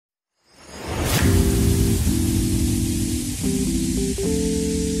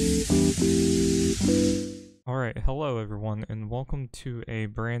Alright, hello everyone, and welcome to a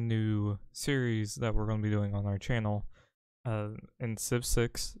brand new series that we're going to be doing on our channel. In Civ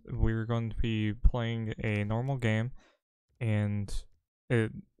 6, we're going to be playing a normal game, and the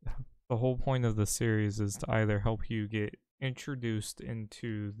whole point of the series is to either help you get introduced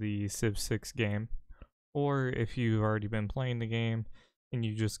into the Civ 6 game, or if you've already been playing the game and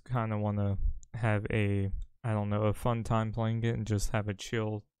you just kind of want to have a fun time playing it and just have a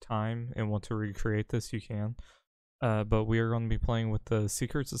chill time and want to recreate this, you can. But we are going to be playing with the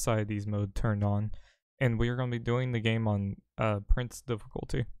Secret Societies mode turned on, and we are going to be doing the game on Prince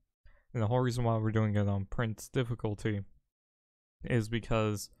difficulty. And the whole reason why we're doing it on Prince difficulty is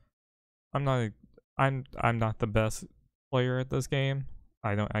because I'm not the best player at this game.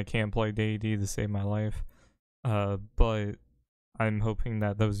 I can't play D&D to save my life. But I'm hoping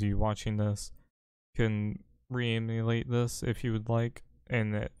that those of you watching this can re-emulate this if you would like,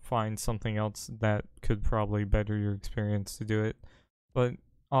 and find something else that could probably better your experience to do it. But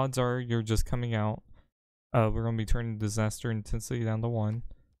odds are you're just coming out. We're going to be turning disaster intensity down to 1.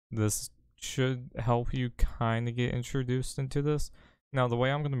 This should help you kind of get introduced into this. Now, the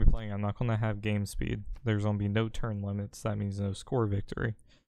way I'm going to be playing, I'm not going to have game speed. There's going to be no turn limits. That means no score victory.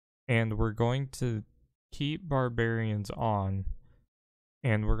 And we're going to keep barbarians on,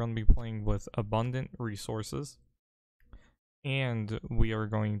 and we're going to be playing with abundant resources. And we are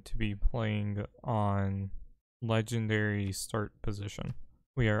going to be playing on legendary start position.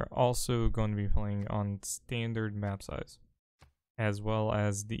 We are also going to be playing on standard map size, as well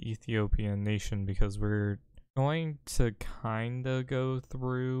as the Ethiopian nation, because we're going to kind of go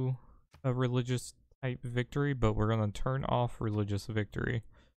through a religious type victory, but we're going to turn off religious victory.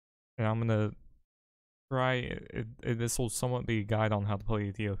 And I'm going to try, this will somewhat be a guide on how to play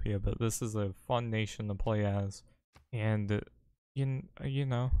Ethiopia, but this is a fun nation to play as. And you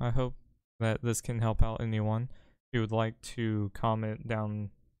know, I hope that this can help out anyone. If you would like to comment down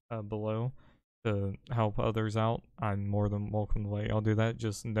below to help others out, I'm more than welcome to let y'all do that.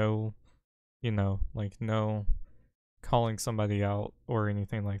 Just no, no calling somebody out or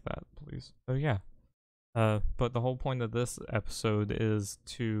anything like that, please. So yeah. But the whole point of this episode is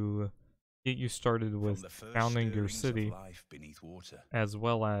to get you started with founding your city, as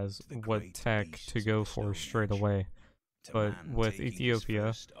well as what tech to go for straight away. But with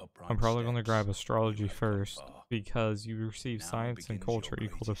Ethiopia, I'm probably going to grab astrology first, because you receive science and culture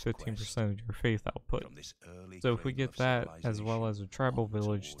equal to 15% of your faith output. So if we get that, as well as a tribal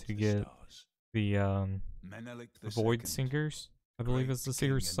village to get the Void Singers, I believe it's the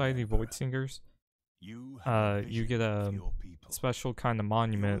Secret Society Void Singers, you get a special kind of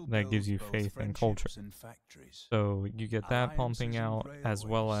monument that gives you faith and culture. So you get that pumping out, as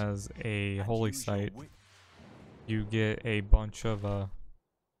well as a holy site. You get a bunch of oh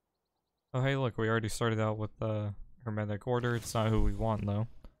hey, look, we already started out with the Hermetic Order. It's not who we want though,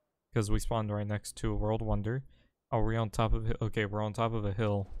 because we spawned right next to a world wonder. Are we on top of it? Okay, we're on top of a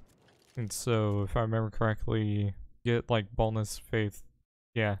hill, and so if I remember correctly, get like bonus faith.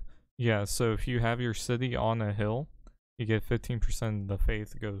 Yeah, so if you have your city on a hill, you get 15% of the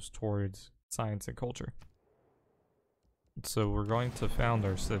faith goes towards science and culture. So we're going to found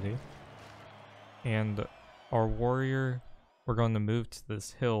our city, and our warrior, we're going to move to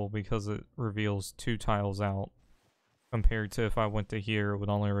this hill because it reveals 2 tiles out, compared to if I went to here, it would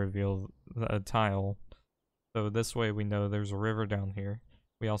only reveal a tile. So this way we know there's a river down here.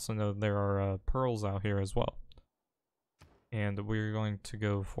 We also know there are pearls out here as well. And we're going to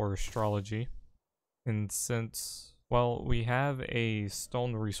go for astrology. And since, well, we have a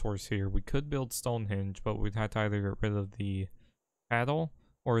stone resource here, we could build Stonehenge, but we'd have to either get rid of the cattle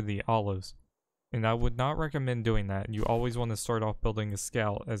or the olives. And I would not recommend doing that. You always want to start off building a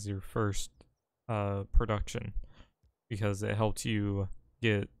scout as your first production, because it helps you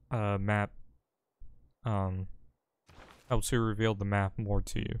get a map, helps you reveal the map more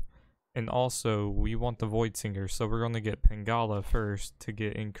to you. And also, we want the Void Singer, so we're going to get Pangala first to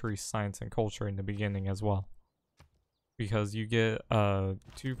get increased science and culture in the beginning as well. Because you get 2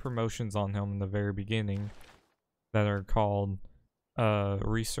 promotions on him in the very beginning that are called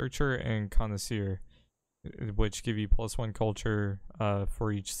Researcher and Connoisseur, which give you +1 culture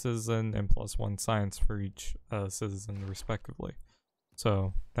for each citizen and +1 science for each citizen respectively.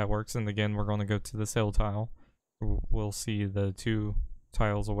 So that works, and again, we're going to go to this hill tile. We'll see the 2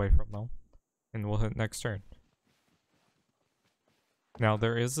 tiles away from them, and we'll hit next turn. Now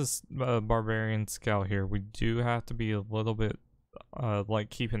there is this barbarian scout here. We do have to be a little bit like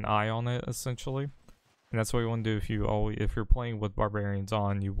keep an eye on it essentially, and that's what you want to do if you're playing with barbarians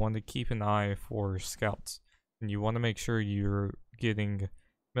on. You want to keep an eye for scouts, and you want to make sure you're getting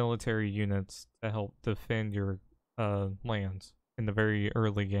military units to help defend your lands in the very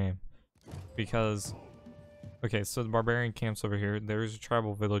early game. Because, okay, so the barbarian camp's over here. There's a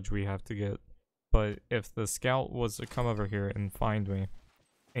tribal village we have to get. But if the scout was to come over here and find me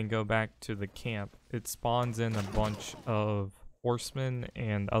and go back to the camp, it spawns in a bunch of horsemen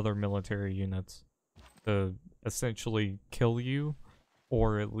and other military units to essentially kill you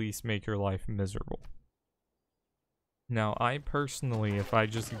or at least make your life miserable. Now, I personally, if I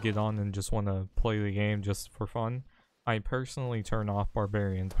just get on and just want to play the game just for fun, I personally turn off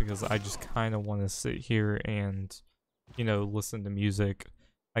barbarians because I just kind of want to sit here and, you know, listen to music.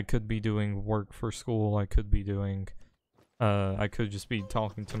 I could be doing work for school, I could be doing, I could just be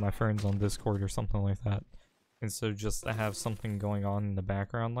talking to my friends on Discord or something like that. And so just to have something going on in the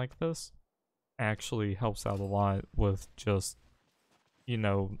background like this actually helps out a lot with just, you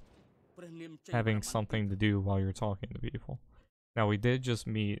know, having something to do while you're talking to people. Now we did just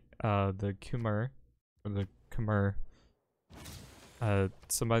meet the Khmer, or the Khmer.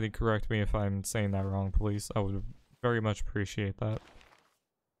 Somebody correct me if I'm saying that wrong, please. I would very much appreciate that.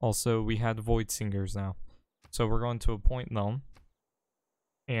 Also, we had Void Singers now. So we're going to appoint them.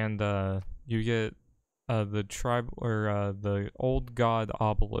 And you get the tribe, or the Old God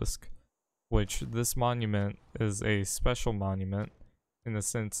Obelisk, which this monument is a special monument in the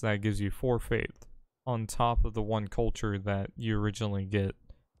sense that it gives you 4 faith on top of the 1 culture that you originally get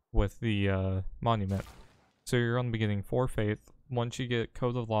with the monument. So you're going to be getting 4 faith. Once you get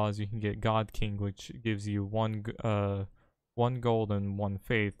Code of Laws, you can get God King, which gives you 1 gold and 1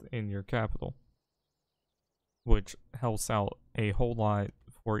 faith in your capital, which helps out a whole lot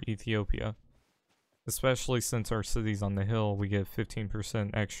for Ethiopia. Especially since our city's on the hill, we get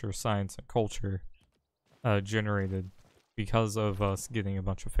 15% extra science and culture generated because of us getting a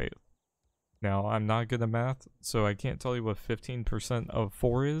bunch of faith. Now, I'm not good at math, so I can't tell you what 15% of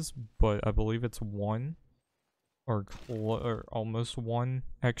 4 is, but I believe it's 1 or almost 1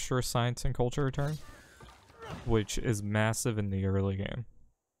 extra science and culture return, which is massive in the early game.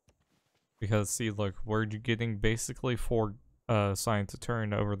 Because, see, look, we're getting basically 4 science a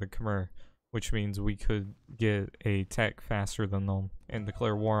turn over the Khmer, which means we could get a tech faster than them and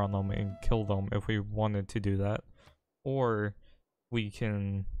declare war on them and kill them if we wanted to do that. Or we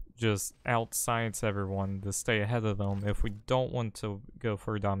can just out-science everyone to stay ahead of them if we don't want to go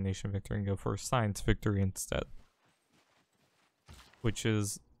for a domination victory and go for a science victory instead. Which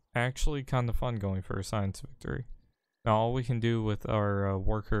is actually kind of fun going for a science victory. Now all we can do with our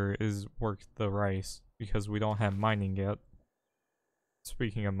worker is work the rice because we don't have mining yet.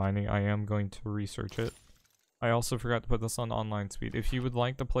 Speaking of mining, I am going to research it. I also forgot to put this on online speed. If you would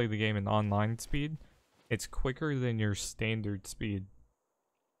like to play the game in online speed, it's quicker than your standard speed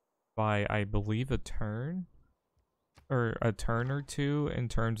by, I believe, a turn? Or a turn or 2 in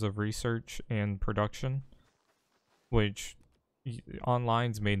terms of research and production. Which,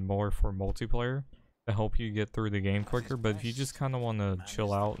 online's made more for multiplayer to help you get through the game quicker. But if you just kind of want to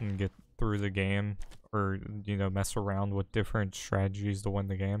chill out and get through the game, or, you know, mess around with different strategies to win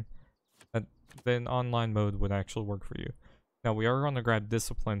the game, then online mode would actually work for you. Now, we are going to grab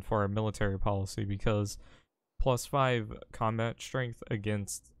discipline for our military policy because +5 combat strength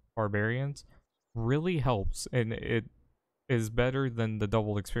against barbarians really helps, and it is better than the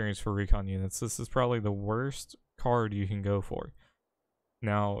double experience for recon units. This is probably the worst card you can go for.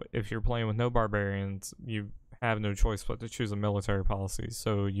 Now, if you're playing with no barbarians, you have no choice but to choose a military policy,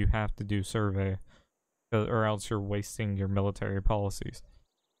 so you have to do survey, or else you're wasting your military policies.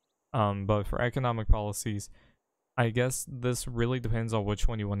 But for economic policies, I guess this really depends on which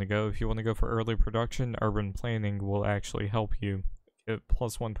one you want to go. If you want to go for early production, urban planning will actually help you get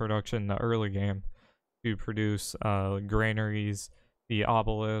 +1 production in the early game to produce granaries, the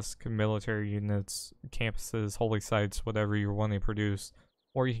obelisk, military units, campuses, holy sites, whatever you want to produce.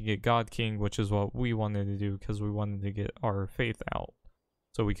 Or you can get God King, which is what we wanted to do because we wanted to get our faith out.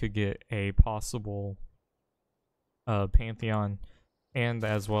 So we could get a possible pantheon, and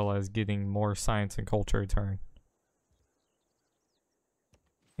as well as getting more science and culture return.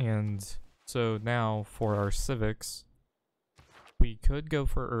 And so now for our civics, we could go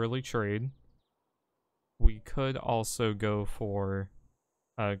for early trade. We could also go for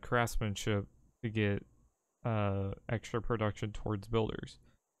craftsmanship to get extra production towards builders.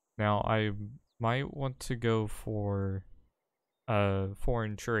 Now I might want to go for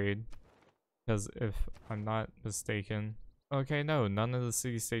foreign trade, because if I'm not mistaken, okay, no, none of the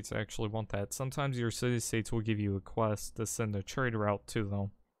city-states actually want that. Sometimes your city-states will give you a quest to send a trade route to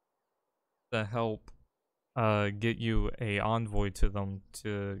them to help get you a envoy to them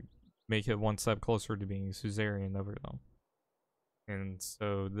to make it 1 step closer to being suzerain over them. And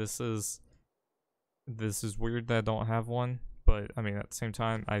so this is weird that I don't have one, but I mean at the same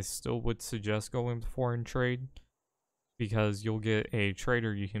time I still would suggest going to foreign trade, because you'll get a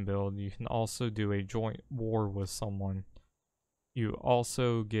trader you can build. You can also do a joint war with someone. You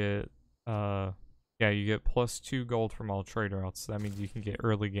also get you get +2 gold from all trade routes. That means you can get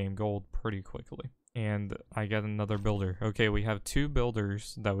early game gold pretty quickly. And I got another builder. Okay, we have 2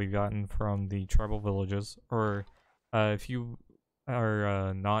 builders that we've gotten from the tribal villages. Or if you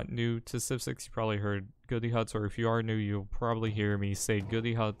are not new to Civ 6, you probably heard goody huts, or if you are new, you'll probably hear me say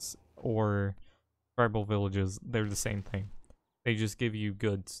goody huts or tribal villages. They're the same thing. They just give you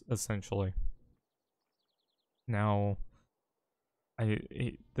goods, essentially. Now,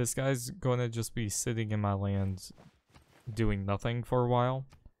 this guy's gonna just be sitting in my lands doing nothing for a while,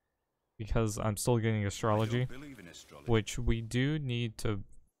 because I'm still getting astrology, which we do need to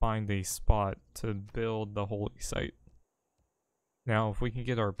find a spot to build the holy site. Now, if we can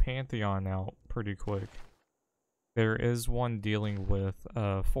get our pantheon out pretty quick, there is one dealing with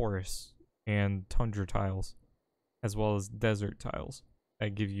forests and tundra tiles, as well as desert tiles,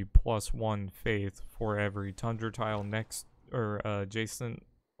 that give you +1 faith for every tundra tile next or adjacent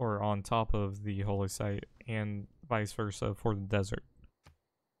or on top of the holy site, and vice versa for the desert.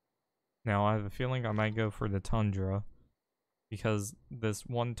 Now, I have a feeling I might go for the tundra, because this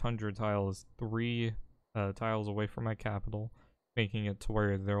one tundra tile is 3 tiles away from my capital, making it to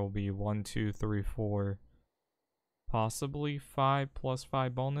where there will be 1, 2, 3, 4, possibly 5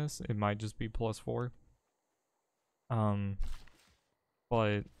 +5 bonus. It might just be +4.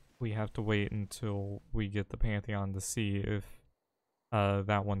 But we have to wait until we get the Pantheon to see if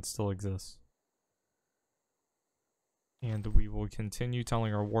that one still exists. And we will continue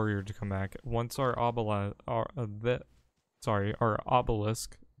telling our warrior to come back. Once our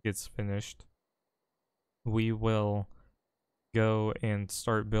obelisk gets finished, we will go and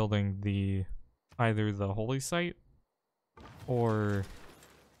start building either the holy site, or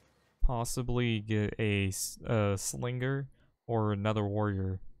possibly get a slinger or another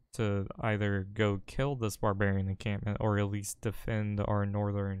warrior to either go kill this barbarian encampment, or at least defend our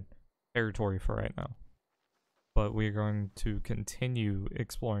northern territory for right now. But we're going to continue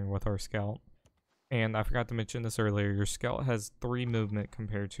exploring with our scout. And I forgot to mention this earlier, your scout has 3 movement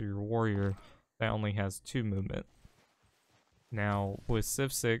compared to your warrior that only has 2 movement. Now, with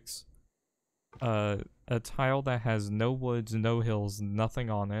Civ 6, a tile that has no woods, no hills, nothing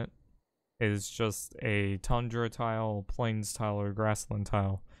on it, is just a tundra tile, plains tile, or grassland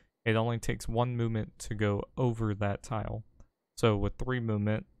tile. It only takes 1 movement to go over that tile. So with 3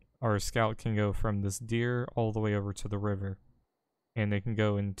 movement, our scout can go from this deer all the way over to the river, and it can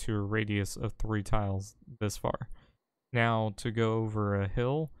go into a radius of 3 tiles this far. Now, to go over a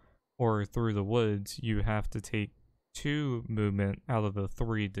hill or through the woods, you have to take 2 movement out of the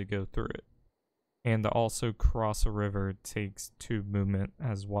 3 to go through it. And to also cross a river takes 2 movement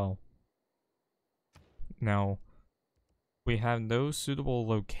as well. Now, we have no suitable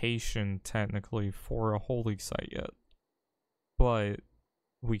location technically for a holy site yet, but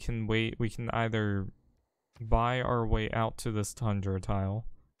we can wait. We can either buy our way out to this tundra tile,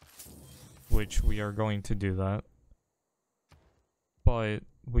 which we are going to do that, but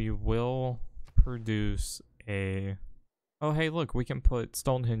we will produce a... Oh, hey, look, we can put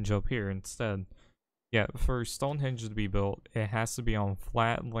Stonehenge up here instead. Yeah, for Stonehenge to be built, it has to be on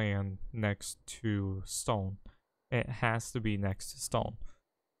flat land next to stone. It has to be next to stone.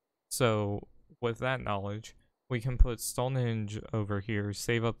 So, with that knowledge, we can put Stonehenge over here,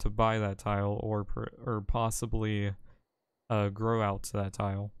 save up to buy that tile, or possibly grow out to that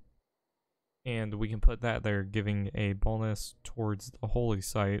tile. And we can put that there, giving a bonus towards the holy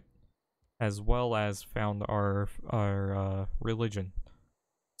site, as well as found our religion.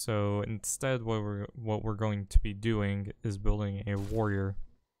 So instead, what we're going to be doing is building a warrior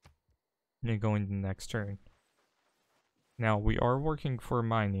and going to the next turn. Now, we are working for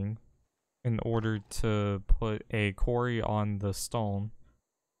mining in order to put a quarry on the stone,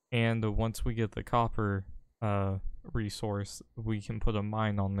 and once we get the copper resource, we can put a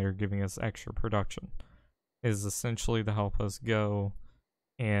mine on there, giving us extra production. It is essentially to help us go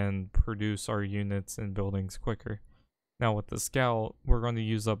and produce our units and buildings quicker. Now with the scout, we're going to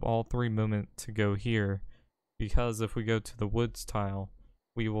use up all 3 movement to go here, because if we go to the woods tile,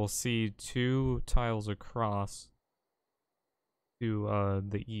 we will see 2 tiles across to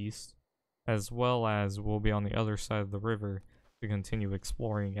the east, as well as we'll be on the other side of the river to continue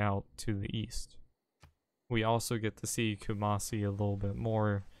exploring out to the east. We also get to see Kumasi a little bit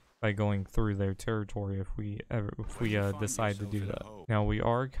more, by going through their territory if we decide to do that. Now we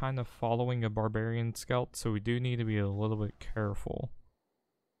are kind of following a barbarian scout, so we do need to be a little bit careful.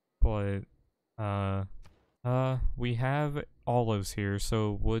 But we have olives here,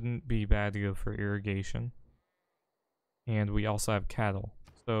 so it wouldn't be bad to go for irrigation. And we also have cattle.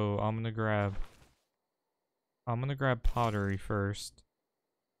 So I'm gonna grab pottery first,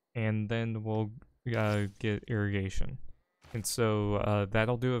 and then we'll get irrigation. And so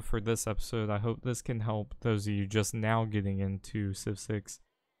that'll do it for this episode. I hope this can help those of you just now getting into Civ 6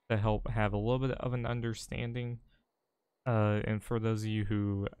 to help have a little bit of an understanding. And for those of you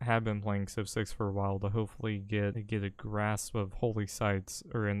who have been playing Civ 6 for a while, to hopefully get a grasp of holy sites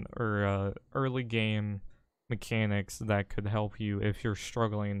or early game mechanics that could help you if you're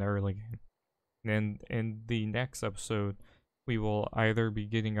struggling in the early game. And in the next episode, we will either be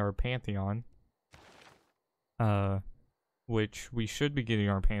getting our Pantheon, which we should be getting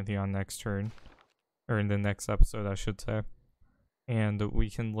our Pantheon next turn, or in the next episode, I should say. And we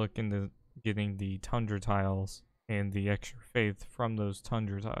can look into getting the Tundra tiles and the extra faith from those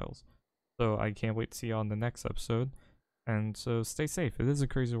Tundra tiles. So I can't wait to see you on the next episode. And so stay safe. It is a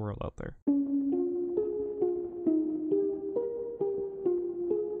crazy world out there.